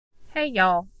Hey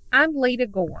y'all, I'm Lita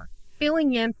Gore,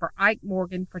 filling in for Ike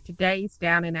Morgan for today's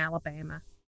Down in Alabama.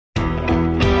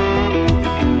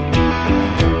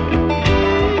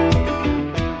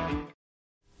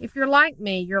 If you're like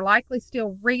me, you're likely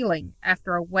still reeling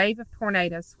after a wave of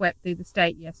tornadoes swept through the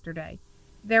state yesterday.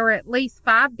 There were at least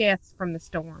 5 deaths from the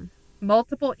storm,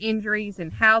 multiple injuries,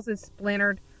 and houses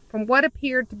splintered from what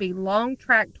appeared to be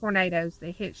long-track tornadoes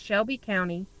that hit Shelby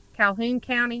County, Calhoun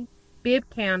County, Bibb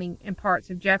County, and parts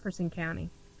of Jefferson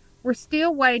County. We're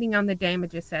still waiting on the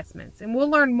damage assessments, and we'll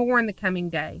learn more in the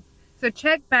coming day. So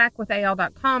check back with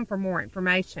AL.com for more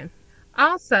information.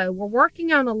 Also, we're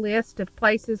working on a list of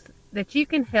places that you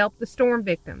can help the storm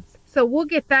victims, so we'll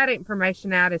get that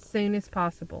information out as soon as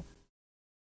possible.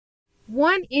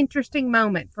 One interesting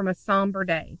moment from a somber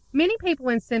day. Many people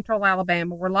in central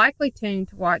Alabama were likely tuned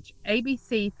to watch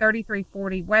ABC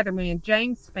 3340 weatherman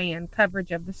James Spann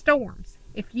coverage of the storms.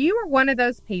 If you were one of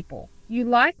those people, you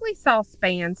likely saw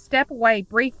Spann step away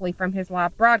briefly from his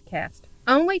live broadcast,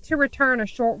 only to return a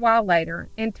short while later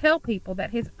and tell people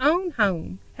that his own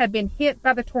home had been hit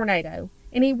by the tornado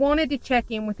and he wanted to check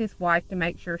in with his wife to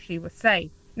make sure she was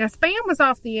safe. Now, Spann was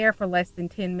off the air for less than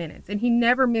 10 minutes and he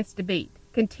never missed a beat,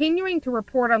 continuing to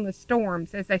report on the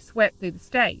storms as they swept through the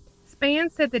state. Spann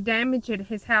said the damage at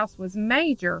his house was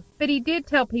major, but he did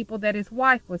tell people that his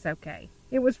wife was okay.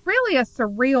 It was really a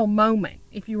surreal moment,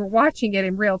 if you were watching it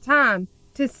in real time,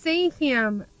 to see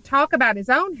him talk about his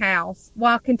own house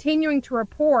while continuing to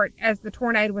report as the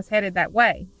tornado was headed that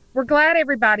way. We're glad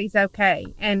everybody's okay,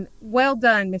 and well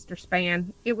done, Mr.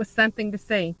 Spann. It was something to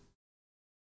see.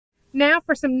 Now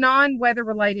for some non-weather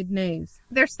related news.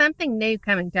 There's something new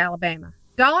coming to Alabama.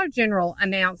 Dollar General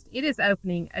announced it is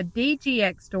opening a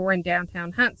DGX store in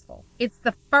downtown Huntsville. It's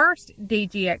the first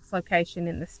DGX location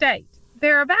in the state.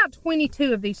 There are about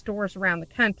 22 of these stores around the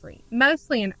country,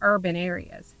 mostly in urban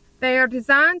areas. They are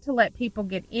designed to let people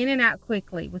get in and out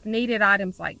quickly with needed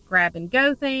items like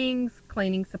grab-and-go things,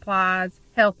 cleaning supplies,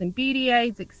 health and beauty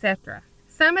aids, etc.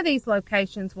 Some of these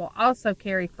locations will also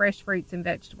carry fresh fruits and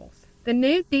vegetables. The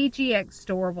new DGX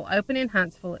store will open in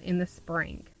Huntsville in the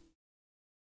spring.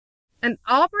 An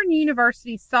Auburn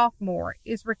University sophomore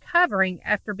is recovering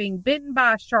after being bitten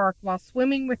by a shark while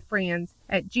swimming with friends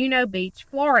at Juno Beach,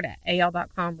 Florida,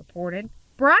 AL.com reported.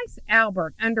 Bryce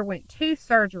Albert underwent 2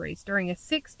 surgeries during a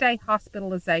 6-day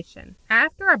hospitalization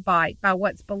after a bite by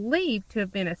what's believed to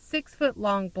have been a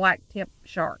 6-foot-long black-tip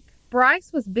shark.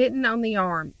 Bryce was bitten on the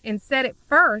arm and said at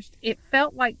first it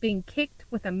felt like being kicked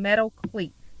with a metal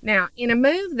cleat. Now, in a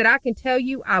move that I can tell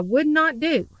you I would not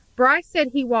do, Bryce said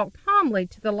he walked calmly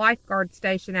to the lifeguard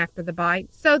station after the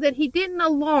bite so that he didn't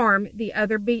alarm the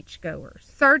other beachgoers.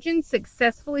 Surgeons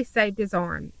successfully saved his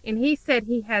arm, and he said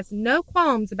he has no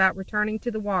qualms about returning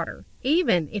to the water,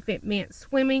 even if it meant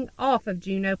swimming off of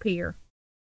Juno Pier.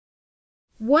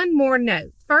 One more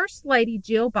note. First Lady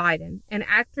Jill Biden and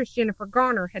actress Jennifer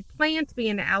Garner had planned to be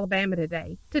in Alabama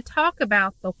today to talk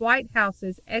about the White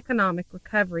House's economic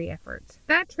recovery efforts.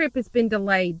 That trip has been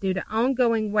delayed due to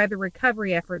ongoing weather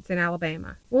recovery efforts in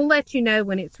Alabama. We'll let you know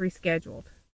when it's rescheduled.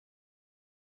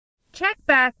 Check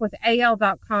back with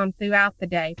AL.com throughout the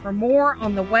day for more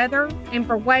on the weather and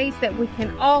for ways that we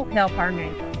can all help our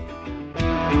neighbors.